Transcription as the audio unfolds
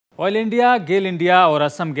Oil India, गेल India और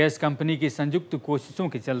Assam gas company की संयुक्त कोशिशों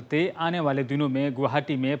के चलते आने वाले दिनों में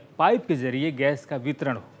गुवाहाटी में पाइप के जरिए गैस का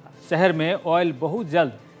वितरण होगा। शहर में ऑयल बहुत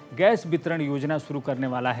जल्द गैस वितरण योजना शुरू करने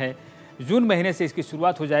वाला है। जून महीने से इसकी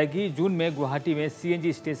शुरुआत हो जाएगी। जून में गुवाहाटी में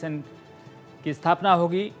सीएनजी स्टेशन की स्थापना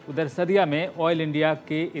होगी। उधर सदिया में ऑयल इंडिया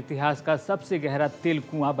के इतिहास का सबसे गहरा तेल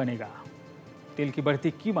कुआं बनेगा। तेल की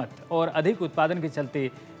बढ़ती कीमत और अधिक उत्पादन के चलते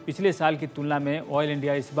पिछले साल की तुलना में ऑयल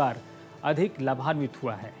इंडिया इस बार अधिक लाभान्वित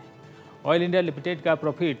हुआ है। ऑयल इंडिया लिमिटेड का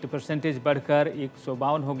प्रॉफिट परसेंटेज बढ़कर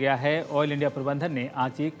 152 हो गया है। ऑयल इंडिया प्रबंधन ने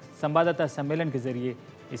आज एक संवाददाता सम्मेलन के जरिए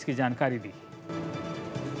इसकी जानकारी दी।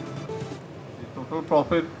 Total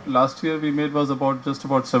profit last year we made was just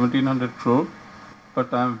about 1700 crore,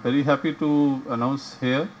 but I am very happy to announce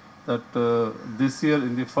here that this year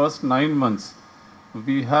in the first 9 months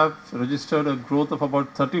we have registered a growth of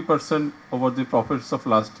about 30% over the profits of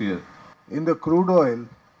last year. In the crude oil,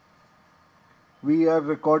 we are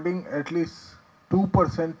recording at least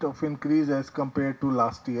 2% of increase as compared to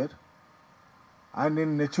last year, and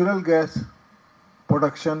in natural gas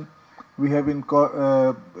production we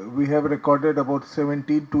have recorded about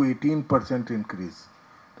 17 to 18% increase.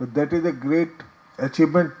 So that is a great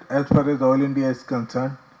achievement as far as Oil India is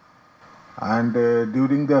concerned, and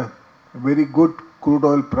during the very good crude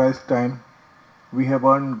oil price time we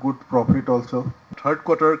have earned good profit also. Third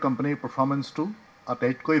quarter company performance to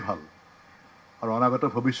আটাইতকৈ ভাল আৰু অনাগত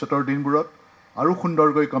ভৱিষ্যতৰ দিনবোৰত আৰু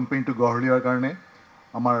সুন্দৰকৈ কোম্পানীটো গঢ় দিয়াৰ কাৰণে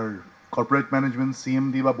আমাৰ কৰ্পোৰেট মেনেজমেণ্ট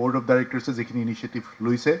CMD বা বোৰ্ড অফ ডাইৰেক্টৰ্ছে যিখিনি ইনিচিয়েটিভ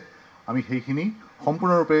লৈছে আমি সেইখিনি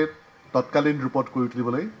সম্পূৰ্ণৰূপে তৎকালীন ৰূপত কৰি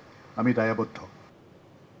তুলিবলৈ আমি দায়বদ্ধ।